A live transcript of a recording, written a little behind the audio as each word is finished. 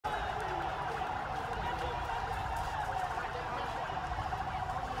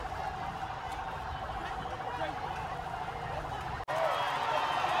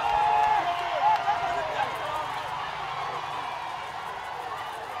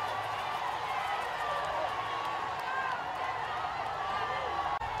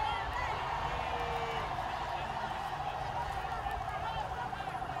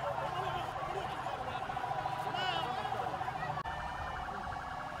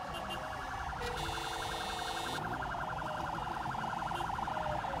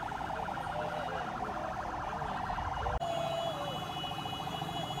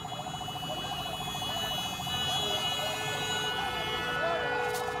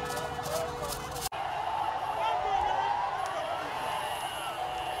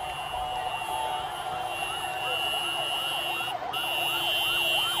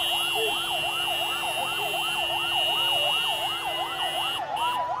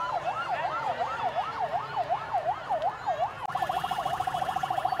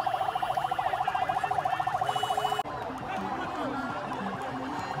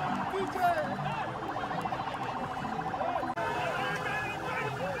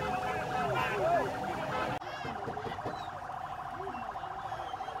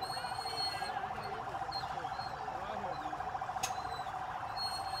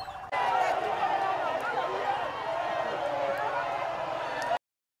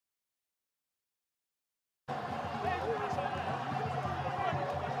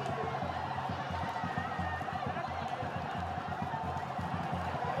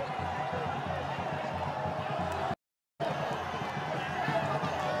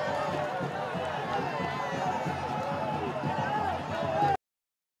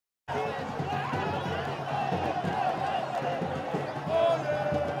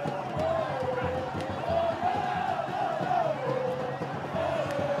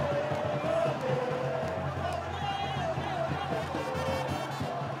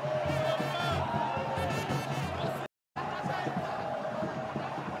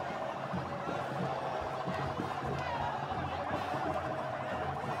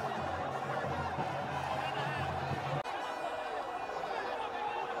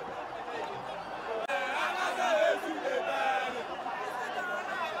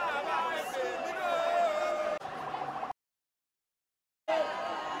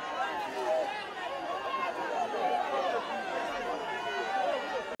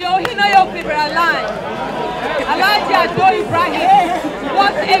Ebiraland, Alhaji Ibrahim,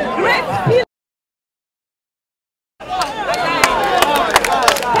 was a great pillar.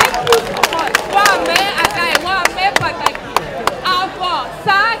 Thank you so much.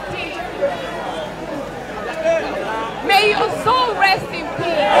 May your soul rest in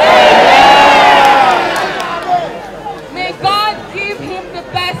peace. May God give him the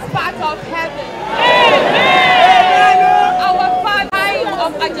best part of heaven. Our father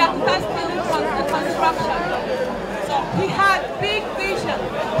of Ajakuta Steel Construction. He had big vision.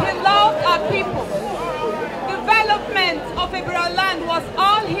 He loved our people. Development of Ebiraland was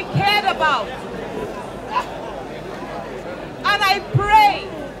all he cared about. And I pray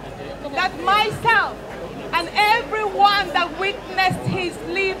that myself and everyone that witnessed his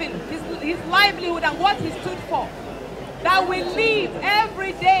living, his livelihood and what he stood for, that we live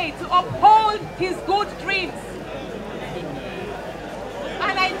every day to uphold his good dreams.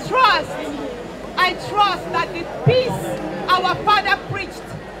 And I trust that the peace our father preached,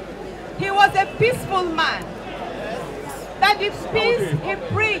 he was a peaceful man, that the peace he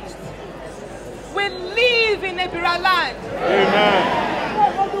preached will live in Ebiraland. Amen.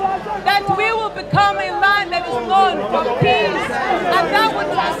 That we will become a land that is known for peace, and that will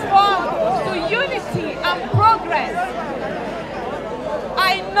transform to unity and progress.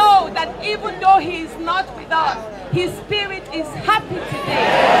 I know that even though he is not with us, his spirit is happy today.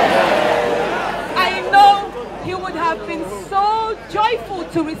 I know he would have been so joyful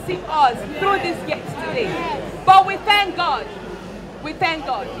to receive us through this gate today. But we thank God. We thank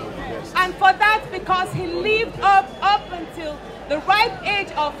God. And for that, because he lived up until the ripe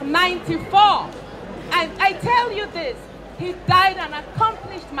age of 94. And I tell you this, he died an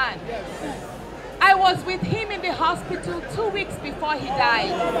accomplished man. I was with him in the hospital 2 weeks before he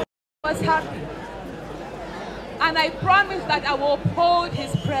died. I was happy. And I promised that I will uphold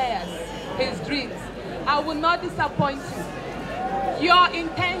his prayers, his dreams. I will not disappoint you. Your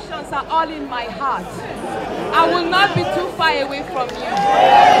intentions are all in my heart. I will not be too far away from you.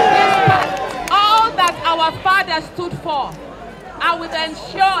 All that our father stood for, I will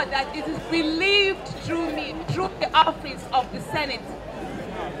ensure that it is believed through me, through the office of the Senate.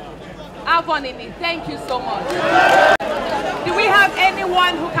 Avonini, thank you so much. Do we have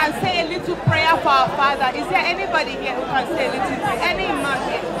anyone who can say a little prayer for our father? Is there anybody here who can say a little prayer? Any man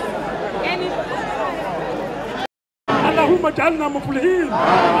here? Any? اللهم اجعلنا مفلحين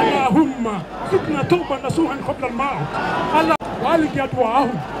اللهم زدنا توبة نصوحا قبل الموت الله والق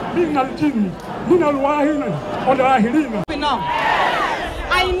دعاهم من الجن من الواهين والآهلين.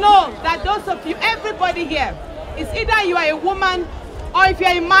 I know that those of you, everybody here, is either you are a woman or if you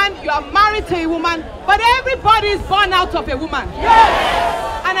are a man, you are married to a woman, but everybody is born out of a woman.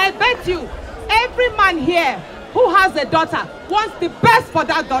 Yes. And I bet you, every man here who has a daughter wants the best for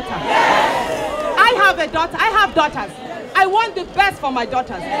that daughter. Yes. I have a daughter, I have daughters. I want the best for my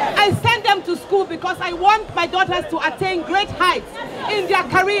daughters. I send them to school because I want my daughters to attain great heights in their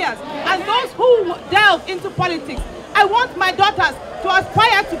careers. And those who delve into politics, I want my daughters to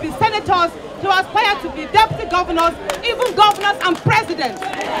aspire to be senators, to aspire to be deputy governors, even governors and presidents.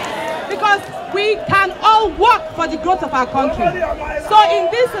 Because we can all work for the growth of our country. So in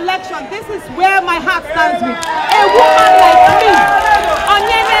this election, this is where my heart stands with. A woman like me,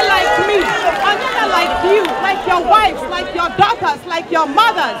 Okene like me, Okene like you, like your wives, like your daughters, like your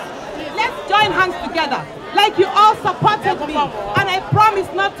mothers. Let's join hands together. Like you all supported me, and I promise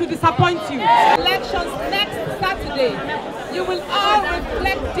not to disappoint you. Elections next Saturday, you will all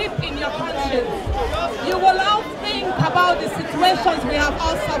reflect deep in your conscience. You will all think about the situations we have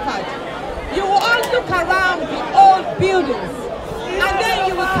all suffered. You will all look around the old buildings, and then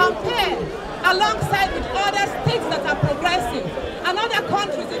you will compare alongside with other states that are progressing, and other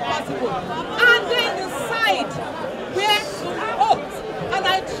countries if possible, and then decide where to vote. And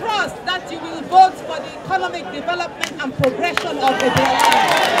I trust that you will vote for the economic development and progression of the Ebiraland.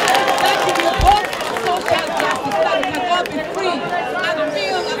 That you will vote for social justice, that we can all be free and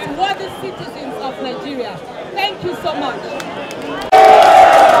feel as worthy citizens of Nigeria. Thank you so much.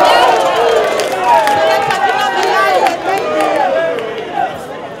 Senator Dino Melaye, thank you.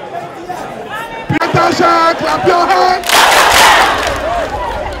 Natasha, clap your hands.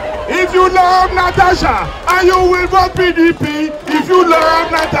 If you love Natasha, and you will vote PDP. If you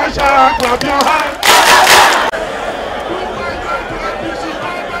love Natasha, clap your hands.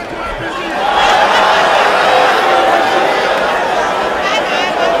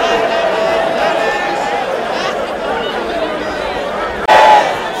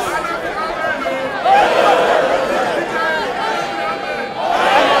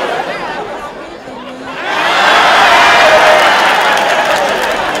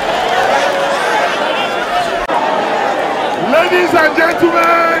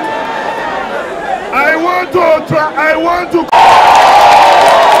 I want to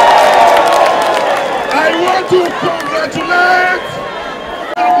congratulate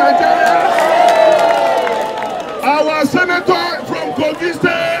Nigeria, our senator from Kogi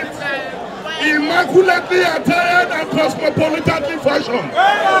State, immaculately attired and cosmopolitanly fashioned.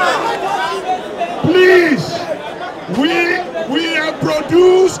 Please, we have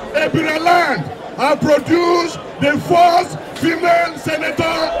produced Ebiraland, have produced the first female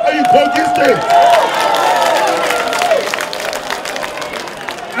senator in Kogi State.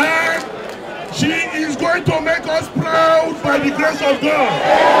 And she is going to make us proud by the grace of God.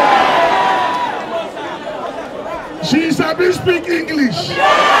 She sabi speak English.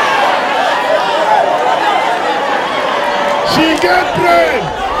 She get trained.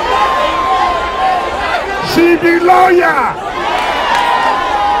 She be lawyer.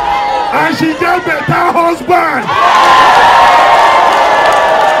 And she get better husband.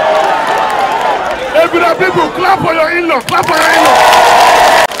 Ebira people, clap for your in-law. Clap for your in-law.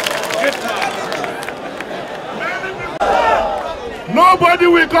 Nobody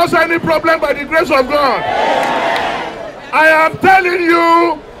will cause any problem by the grace of God. I am telling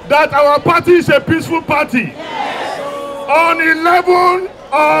you that our party is a peaceful party. On 11th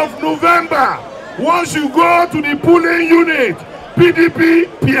of November, once you go to the polling unit, PDP,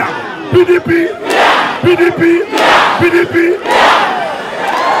 PIA, PDP, PDP, PDP.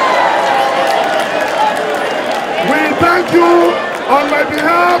 We thank you on my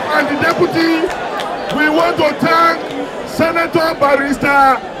behalf and the deputy. We want to thank Senator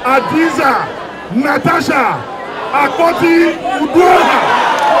Barrister Hadiza, Natasha, Akpoti-Uduaghan.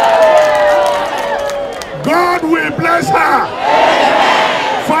 God will bless her.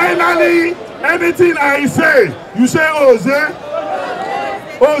 Finally, anything I say, you say Oze,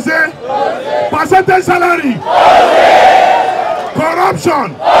 Oze, percentage salary,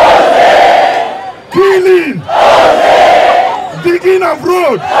 corruption, killing, digging of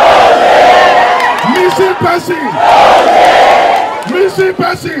road, missing person,